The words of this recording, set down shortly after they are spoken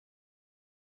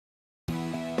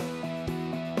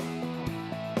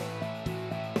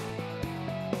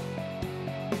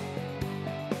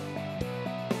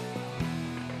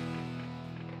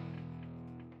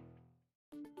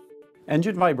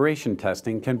Engine vibration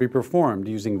testing can be performed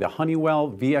using the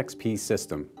Honeywell VXP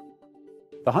system.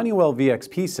 The Honeywell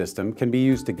VXP system can be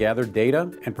used to gather data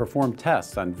and perform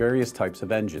tests on various types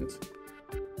of engines.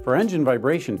 For engine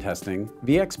vibration testing,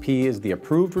 VXP is the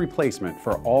approved replacement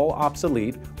for all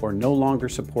obsolete or no longer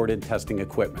supported testing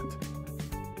equipment.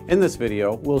 In this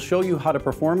video, we'll show you how to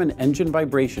perform an engine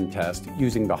vibration test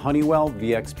using the Honeywell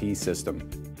VXP system.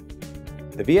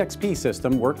 The VXP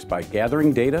system works by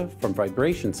gathering data from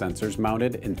vibration sensors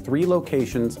mounted in 3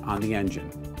 locations on the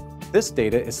engine. This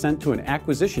data is sent to an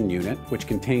acquisition unit which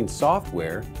contains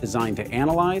software designed to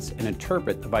analyze and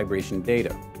interpret the vibration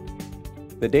data.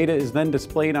 The data is then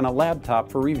displayed on a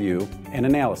laptop for review and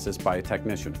analysis by a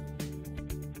technician.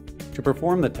 To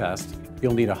perform the test,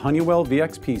 you'll need a Honeywell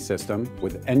VXP system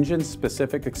with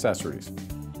engine-specific accessories.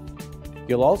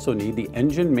 You'll also need the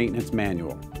engine maintenance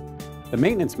manual. The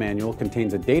maintenance manual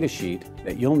contains a data sheet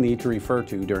that you'll need to refer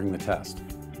to during the test.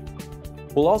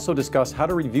 We'll also discuss how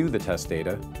to review the test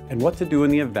data and what to do in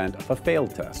the event of a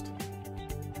failed test.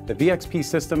 The VXP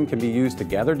system can be used to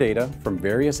gather data from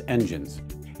various engines.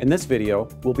 In this video,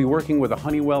 we'll be working with a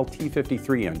Honeywell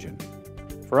T53 engine.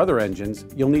 For other engines,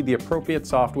 you'll need the appropriate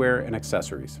software and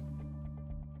accessories.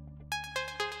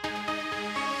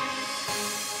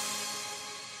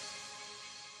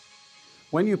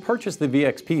 When you purchase the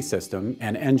VXP system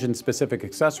and engine-specific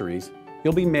accessories,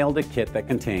 you'll be mailed a kit that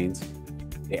contains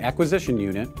the Acquisition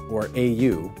Unit, or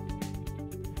AU,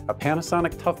 a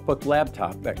Panasonic Toughbook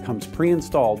laptop that comes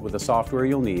pre-installed with the software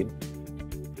you'll need,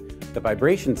 the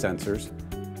vibration sensors,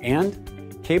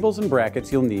 and cables and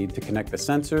brackets you'll need to connect the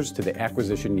sensors to the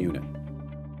Acquisition Unit.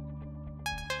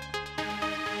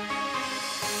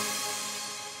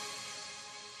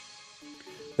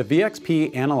 The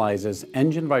VXP analyzes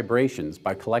engine vibrations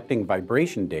by collecting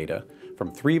vibration data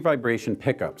from 3 vibration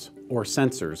pickups, or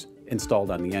sensors, installed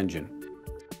on the engine.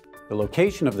 The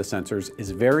location of the sensors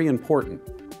is very important.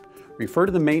 Refer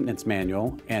to the maintenance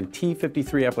manual and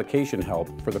T53 application help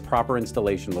for the proper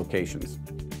installation locations.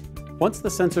 Once the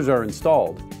sensors are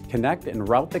installed, connect and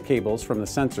route the cables from the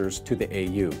sensors to the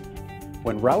AU.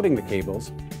 When routing the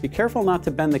cables, be careful not to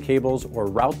bend the cables or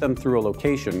route them through a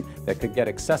location that could get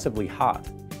excessively hot.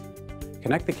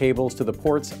 Connect the cables to the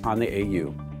ports on the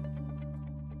AU.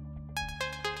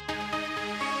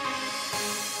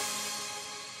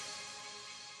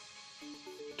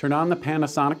 Turn on the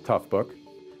Panasonic Toughbook.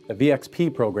 The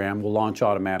VXP program will launch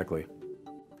automatically.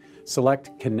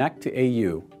 Select Connect to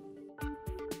AU.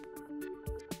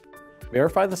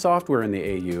 Verify the software in the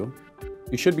AU.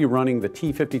 You should be running the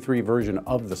T53 version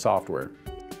of the software.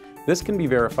 This can be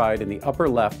verified in the upper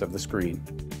left of the screen.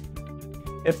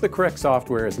 If the correct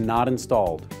software is not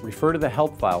installed, refer to the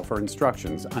help file for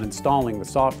instructions on installing the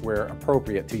software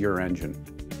appropriate to your engine.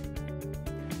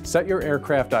 Set your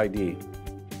aircraft ID.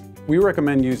 We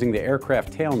recommend using the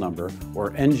aircraft tail number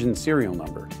or engine serial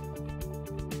number.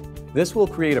 This will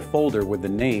create a folder with the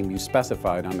name you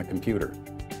specified on the computer.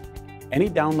 Any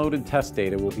downloaded test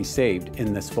data will be saved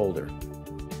in this folder.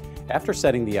 After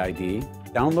setting the ID,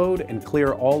 download and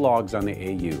clear all logs on the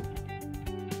AU.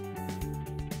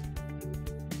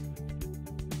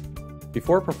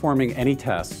 Before performing any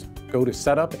tests, go to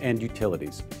Setup and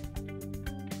Utilities.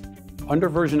 Under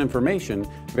Version Information,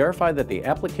 verify that the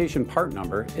application part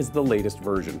number is the latest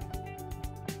version.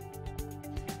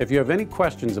 If you have any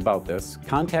questions about this,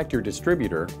 contact your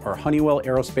distributor or Honeywell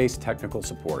Aerospace technical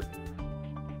support.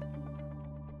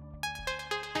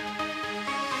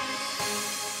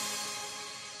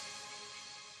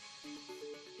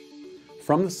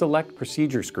 From the Select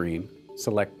Procedure screen,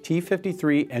 select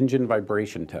T53 Engine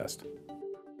Vibration Test.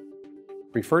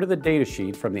 Refer to the data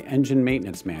sheet from the engine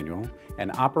maintenance manual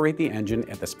and operate the engine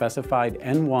at the specified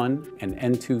N1 and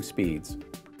N2 speeds.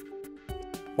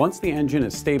 Once the engine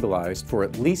is stabilized for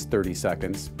at least 30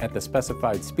 seconds at the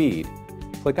specified speed,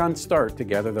 click on Start to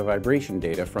gather the vibration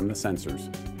data from the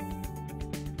sensors.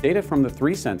 Data from the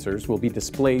 3 sensors will be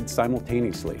displayed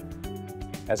simultaneously.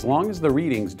 As long as the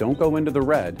readings don't go into the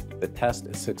red, the test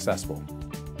is successful.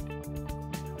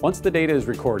 Once the data is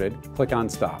recorded, click on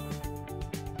Stop.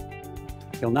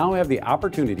 You'll now have the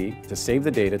opportunity to save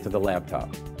the data to the laptop.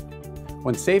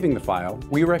 When saving the file,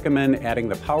 we recommend adding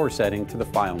the power setting to the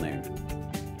file name.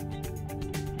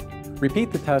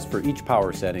 Repeat the test for each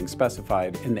power setting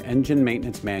specified in the Engine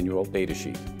Maintenance Manual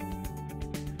datasheet.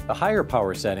 The higher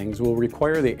power settings will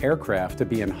require the aircraft to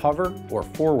be in hover or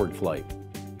forward flight.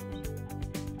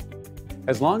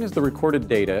 As long as the recorded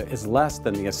data is less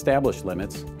than the established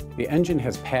limits, the engine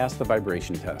has passed the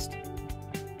vibration test.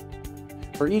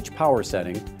 For each power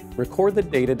setting, record the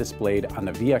data displayed on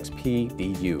the VXP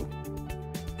DU.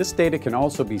 This data can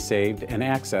also be saved and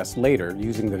accessed later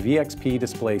using the VXP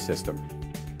display system.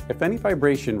 If any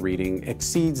vibration reading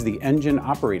exceeds the engine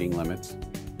operating limits,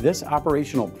 this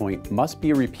operational point must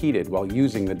be repeated while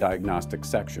using the diagnostic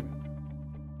section.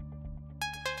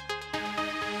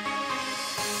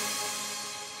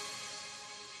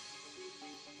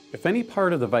 If any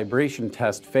part of the vibration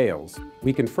test fails,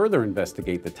 we can further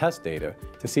investigate the test data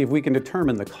to see if we can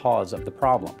determine the cause of the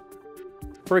problem.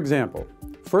 For example,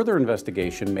 further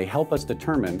investigation may help us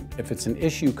determine if it's an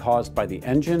issue caused by the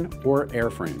engine or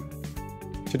airframe.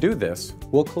 To do this,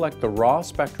 we'll collect the raw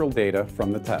spectral data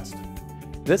from the test.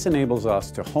 This enables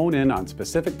us to hone in on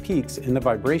specific peaks in the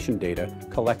vibration data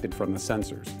collected from the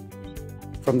sensors.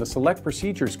 From the Select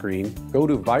Procedure screen, go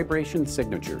to Vibration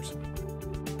Signatures.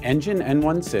 Engine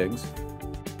N1 SIGs,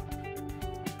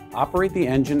 operate the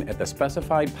engine at the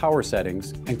specified power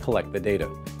settings and collect the data.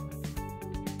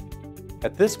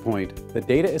 At this point, the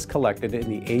data is collected in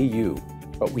the AU,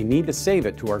 but we need to save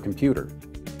it to our computer.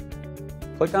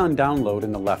 Click on Download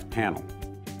in the left panel.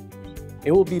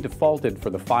 It will be defaulted for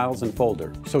the files and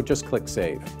folder, so just click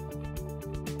Save.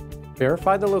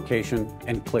 Verify the location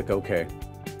and click OK.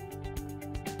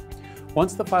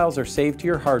 Once the files are saved to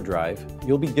your hard drive,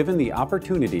 you'll be given the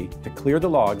opportunity to clear the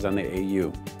logs on the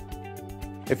AU.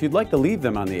 If you'd like to leave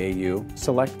them on the AU,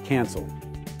 select Cancel.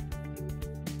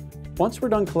 Once we're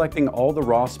done collecting all the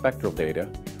raw spectral data,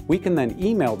 we can then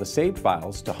email the saved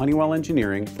files to Honeywell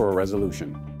Engineering for a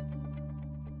resolution.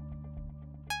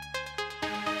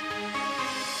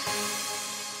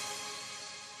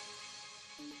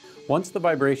 Once the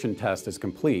vibration test is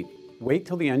complete, wait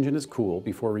till the engine is cool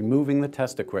before removing the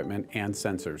test equipment and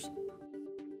sensors.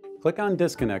 Click on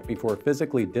Disconnect before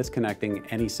physically disconnecting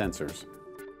any sensors.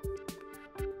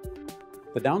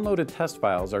 The downloaded test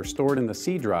files are stored in the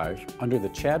C drive under the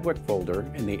Chadwick folder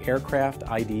in the Aircraft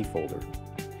ID folder.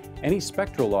 Any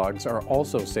spectral logs are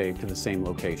also saved to the same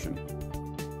location.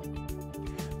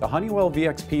 The Honeywell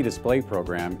VXP display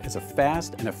program is a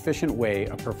fast and efficient way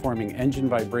of performing engine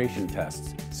vibration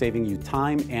tests, saving you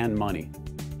time and money.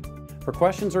 For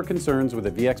questions or concerns with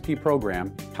the VXP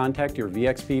program, contact your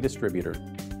VXP distributor.